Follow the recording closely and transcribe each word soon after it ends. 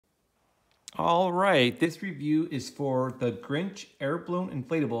All right, this review is for the Grinch Airblown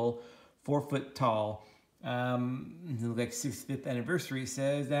Inflatable, 4 foot tall. It looks like 65th anniversary, it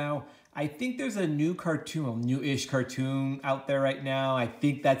says. Now, I think there's a new cartoon, a new-ish cartoon out there right now. I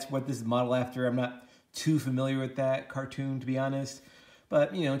think that's what this is modeled after. I'm not too familiar with that cartoon, to be honest.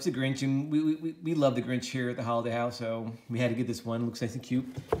 But, you know, it's a Grinch, and we love the Grinch here at the Holiday House, so we had to get this one. It looks nice and cute.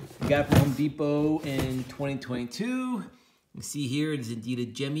 We got it from Home Depot in 2022. You see here, it is indeed a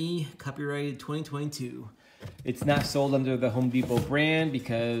Gemmy, copyrighted 2022. It's not sold under the Home Depot brand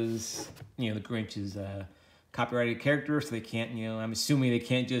because, you know, the Grinch is a copyrighted character, so they can't, you know, I'm assuming they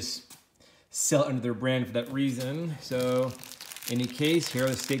can't just sell it under their brand for that reason. So, in any case, here are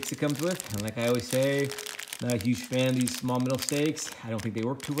the stakes it comes with. And like I always say, not a huge fan of these small middle stakes. I don't think they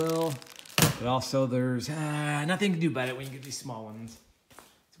work too well. But also, there's nothing to do about it when you get these small ones.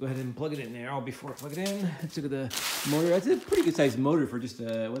 Go ahead and plug it in there. Oh, before I plug it in, let's look at the motor. That's a pretty good sized motor for just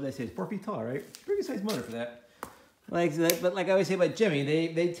what did I say? It's 4 feet tall, right? Pretty good sized motor for that. Like that, but like I always say about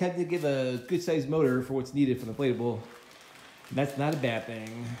Gemmy, they tend to give a good sized motor for what's needed for the inflatable. That's not a bad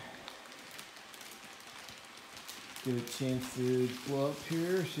thing. Give it a chance to blow up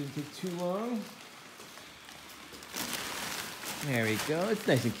here. Shouldn't take too long. There we go. It's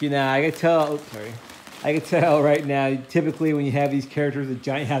nice and cute. Now I can tell. Oh, sorry. I can tell right now, typically when you have these characters with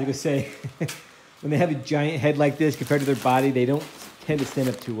giant, how to say, when they have a giant head like this compared to their body, they don't tend to stand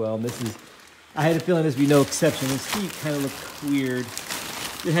up too well. And this is, I had a feeling this would be no exception. His feet kind of look weird.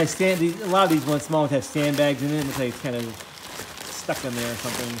 It has a lot of these ones, small ones have sandbags in it. It looks like it's kind of stuck in there or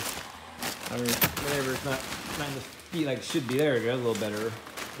something. Or whatever, it's not in the feet like it should be. There we go, a little better.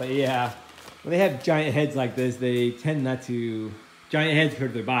 But yeah, when they have giant heads like this, they tend not to, giant heads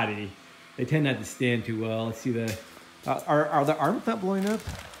compared to their body. They tend not to stand too well. Let's see the, are the arms not blowing up?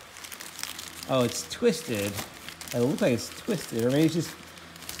 Oh, it's twisted. It looks like it's twisted. Or maybe it's just,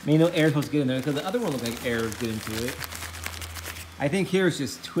 maybe no air's supposed to get in there because the other one looked like air would get into it. I think here it's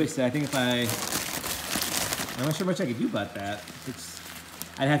just twisted. I think if I'm not sure much I could do about that.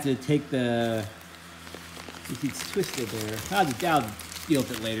 I'd have to take the, it's twisted there. I'll deal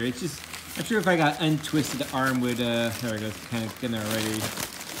with it later. It's just, I'm sure if I got untwisted, the arm would, there we go, it's kind of getting there already.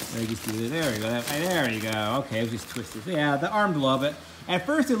 There we go. There you go. Okay, it was just twisted. So yeah, the arm blew up. At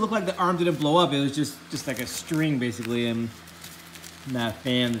first, it looked like the arm didn't blow up. It was just like a string, basically. And I'm not a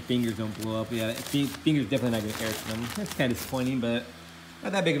fan. The fingers don't blow up. Yeah, fingers definitely not going to air to them. That's kind of disappointing, but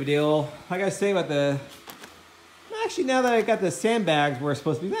not that big of a deal. I got to say about the... Actually, now that I got the sandbags where it's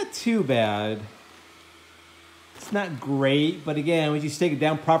supposed to be, not too bad. It's not great, but again, when you stake it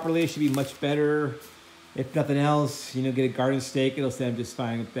down properly, it should be much better. If nothing else, you know, get a garden stake, it'll stand just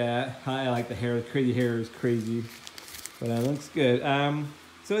fine with that. I like the hair. The crazy hair is crazy. But it looks good.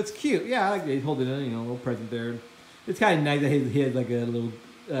 So it's cute. Yeah, I like that he's holding it, you know, a little present there. It's kind of nice that he has like a little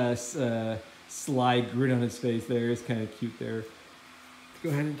sly grin on his face there. It's kind of cute there. Let's go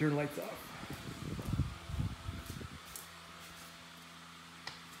ahead and turn the lights off.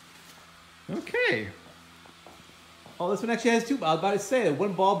 Okay. Oh, this one actually has two bulbs. I was about to say that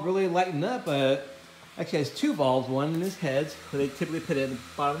one bulb really lightened up, but actually has two bulbs, one in his head, where they typically put it in the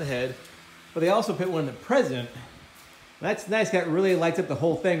bottom of the head, but they also put one in the present. That's nice, that really lights up the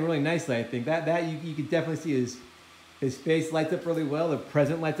whole thing really nicely, I think. That you can definitely see his face lights up really well, the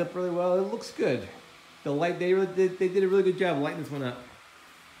present lights up really well, it looks good. The light, they did a really good job lighting this one up.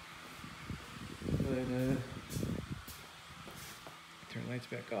 Turn the lights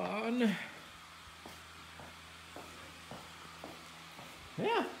back on.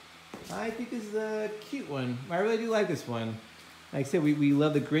 Yeah. I think this is a cute one. I really do like this one. Like I said, we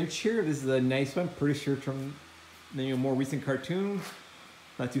love the Grinch here. This is a nice one. Pretty sure it's from the more recent cartoon.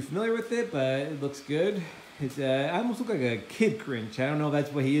 Not too familiar with it, but it looks good. It's I almost look like a kid Grinch. I don't know if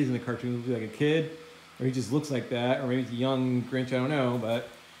that's what he is in the cartoon. He looks like a kid, or he just looks like that, or maybe it's a young Grinch. I don't know, but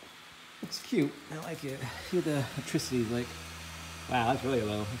looks cute. I like it. Feel the electricity. Like, wow, that's really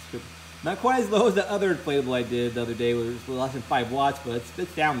low. That's good. Not quite as low as the other inflatable I did the other day, where it was less than 5 watts, but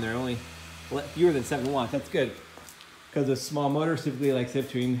it's down there, only fewer than 7 watts. That's good. Because the small motors typically like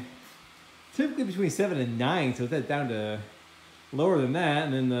between 7 and 9, so that's down to lower than that.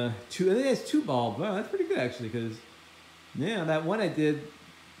 And then the two, I think it has 2 bulbs. Wow, that's pretty good actually, because yeah, that one I did,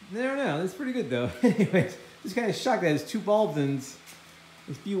 I don't know, that's pretty good though. Anyways, just kind of shocked that it has 2 bulbs and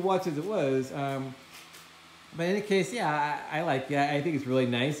as few watts as it was. But in any case, yeah, I like it. I think it's really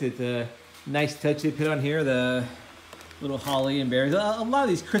nice. It's a nice touch they put on here, the little holly and berries. A lot of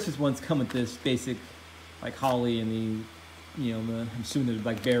these Christmas ones come with this basic, like holly and the, you know, I'm assuming there's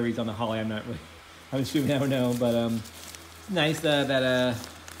like berries on the holly. I'm assuming, I don't know, but nice that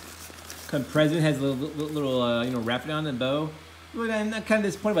kind of present has a little you know, wrapping on the bow. Really, I'm not kind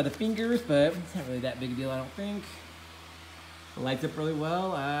of disappointed by the fingers, but it's not really that big a deal, I don't think. It lights up really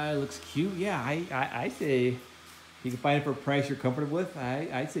well. It looks cute. Yeah, I say you can find it for a price you're comfortable with.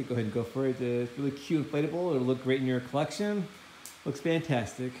 I'd say go ahead and go for it. It's really cute, inflatable. It'll look great in your collection. Looks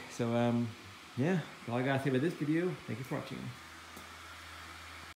fantastic. So, yeah, that's all I got to say about this video. Thank you for watching.